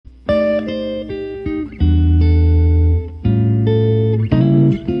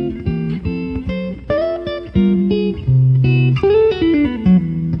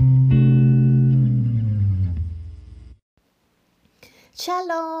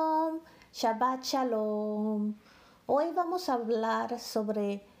Shalom, Shabbat Shalom. Hoy vamos a hablar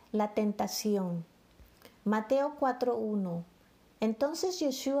sobre la tentación. Mateo 4:1. Entonces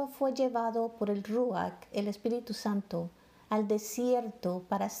Yeshua fue llevado por el Ruach, el Espíritu Santo, al desierto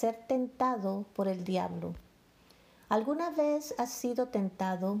para ser tentado por el diablo. ¿Alguna vez has sido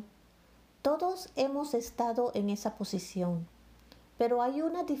tentado? Todos hemos estado en esa posición, pero hay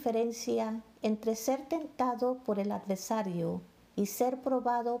una diferencia entre ser tentado por el adversario y ser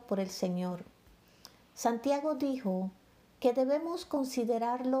probado por el Señor. Santiago dijo que debemos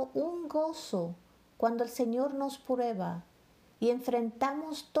considerarlo un gozo cuando el Señor nos prueba y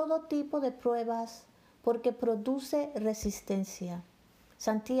enfrentamos todo tipo de pruebas porque produce resistencia.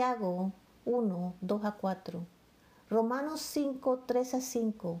 Santiago 1, 2-4. Romanos 5,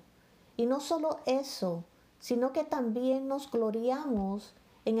 3-5. Y no solo eso, sino que también nos gloriamos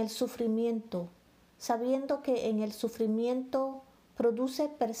en el sufrimiento, sabiendo que en el sufrimiento produce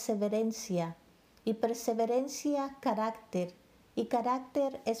perseverancia, y perseverancia carácter, y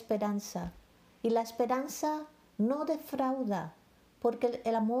carácter esperanza. Y la esperanza no defrauda, porque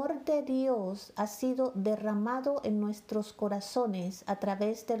el amor de Dios ha sido derramado en nuestros corazones a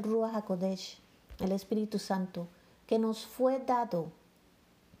través del Ruach HaKodesh, el Espíritu Santo, que nos fue dado.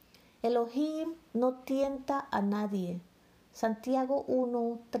 Elohim no tienta a nadie. Santiago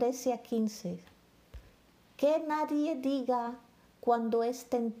 1, 13-15. Que nadie diga cuando es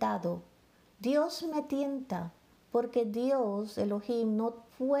tentado, Dios me tienta, porque Dios, Elohim, no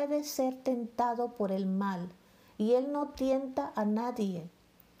puede ser tentado por el mal, y Él no tienta a nadie.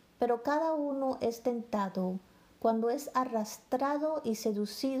 Pero cada uno es tentado cuando es arrastrado y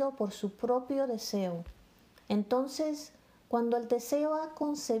seducido por su propio deseo. Entonces, cuando el deseo ha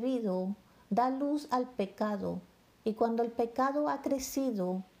concebido, da luz al pecado, y cuando el pecado ha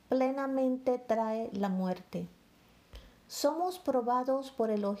crecido, plenamente trae la muerte. Somos probados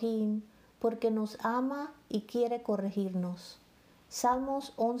por Elohim porque nos ama y quiere corregirnos.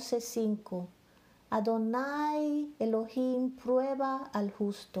 Salmos 11:5. Adonai Elohim prueba al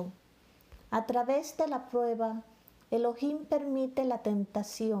justo. A través de la prueba, Elohim permite la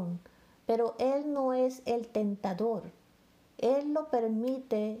tentación, pero Él no es el tentador. Él lo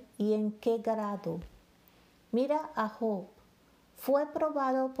permite y en qué grado. Mira a Job. Fue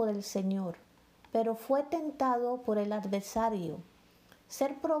probado por el Señor, pero fue tentado por el adversario.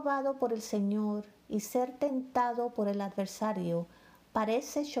 Ser probado por el Señor y ser tentado por el adversario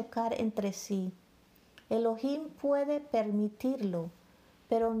parece chocar entre sí. Elohim puede permitirlo,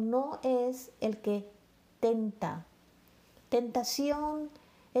 pero no es el que tenta. Tentación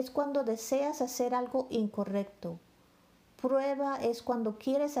es cuando deseas hacer algo incorrecto. Prueba es cuando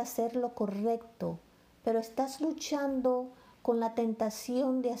quieres hacer lo correcto, pero estás luchando con la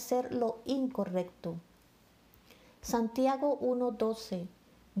tentación de hacer lo incorrecto. Santiago 1:12.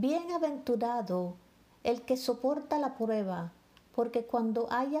 Bienaventurado el que soporta la prueba, porque cuando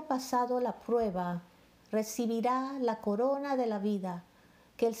haya pasado la prueba, recibirá la corona de la vida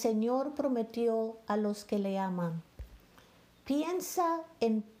que el Señor prometió a los que le aman. Piensa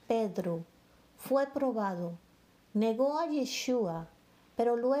en Pedro. Fue probado. Negó a Yeshua,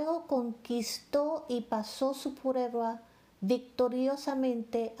 pero luego conquistó y pasó su prueba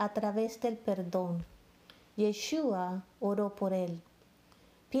victoriosamente a través del perdón. Yeshua oró por él.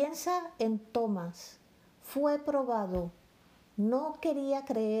 Piensa en Tomás. Fue probado. No quería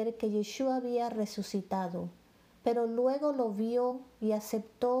creer que Yeshua había resucitado, pero luego lo vio y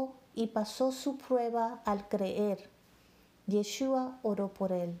aceptó y pasó su prueba al creer. Yeshua oró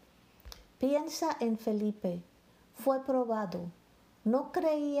por él. Piensa en Felipe. Fue probado. No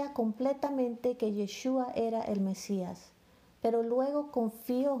creía completamente que Yeshua era el Mesías, pero luego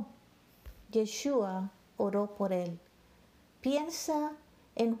confió. Yeshua oró por él. Piensa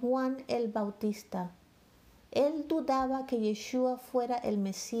en Juan el Bautista. Él dudaba que Yeshua fuera el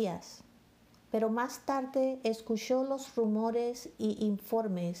Mesías, pero más tarde escuchó los rumores y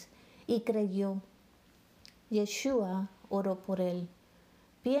informes y creyó. Yeshua oró por él.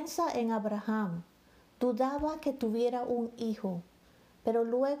 Piensa en Abraham. Dudaba que tuviera un hijo, pero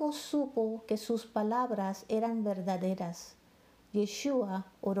luego supo que sus palabras eran verdaderas. Yeshua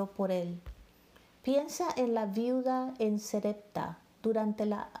oró por él. Piensa en la viuda en Serepta durante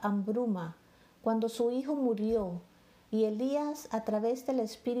la hambruna, cuando su hijo murió, y Elías a través del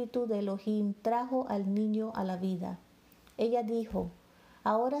espíritu de Elohim trajo al niño a la vida. Ella dijo,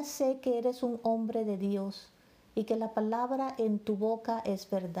 ahora sé que eres un hombre de Dios y que la palabra en tu boca es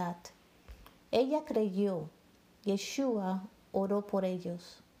verdad. Ella creyó. Yeshua oró por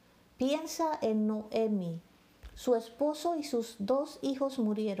ellos. Piensa en Noemi. Su esposo y sus 2 hijos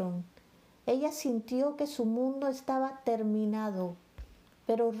murieron. Ella sintió que su mundo estaba terminado,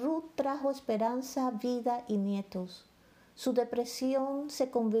 pero Ruth trajo esperanza, vida y nietos. Su depresión se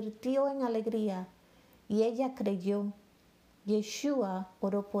convirtió en alegría y ella creyó. Yeshua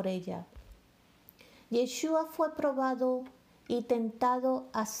oró por ella. Yeshua fue probado y tentado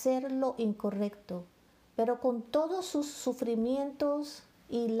a hacer lo incorrecto, pero con todos sus sufrimientos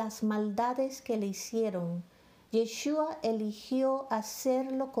y las maldades que le hicieron, Yeshua eligió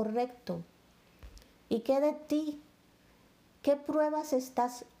hacer lo correcto. ¿Y qué de ti? ¿Qué pruebas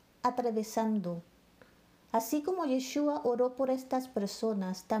estás atravesando? Así como Yeshua oró por estas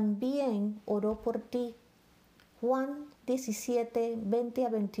personas, también oró por ti. Juan 17, 20 a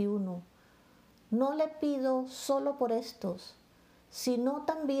 21. No le pido solo por estos, sino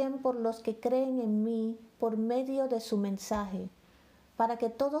también por los que creen en mí por medio de su mensaje, para que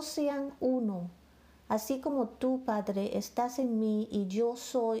todos sean uno, así como tú, Padre, estás en mí y yo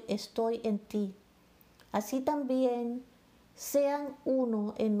estoy en ti. Así también sean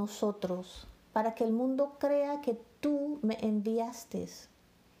uno en nosotros, para que el mundo crea que tú me enviaste.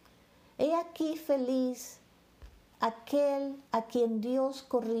 He aquí feliz aquel a quien Dios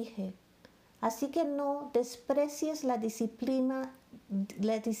corrige. Así que no desprecies la disciplina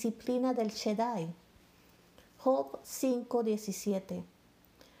del Shaddai. Job 5:17.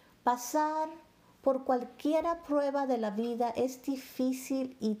 Pasar por cualquiera prueba de la vida es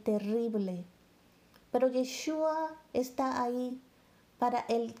difícil y terrible, pero Yeshua está ahí para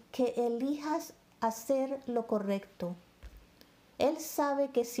el que elijas hacer lo correcto. Él sabe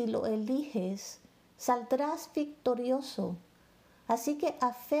que si lo eliges, saldrás victorioso. Así que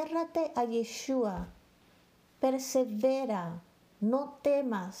aférrate a Yeshua, persevera, no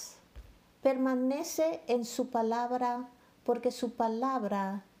temas, permanece en su palabra, porque su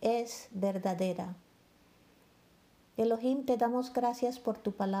palabra es verdadera. Elohim, te damos gracias por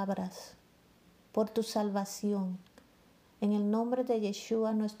tus palabras, por tu salvación. En el nombre de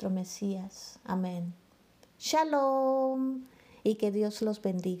Yeshua, nuestro Mesías. Amén. Shalom y que Dios los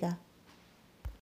bendiga.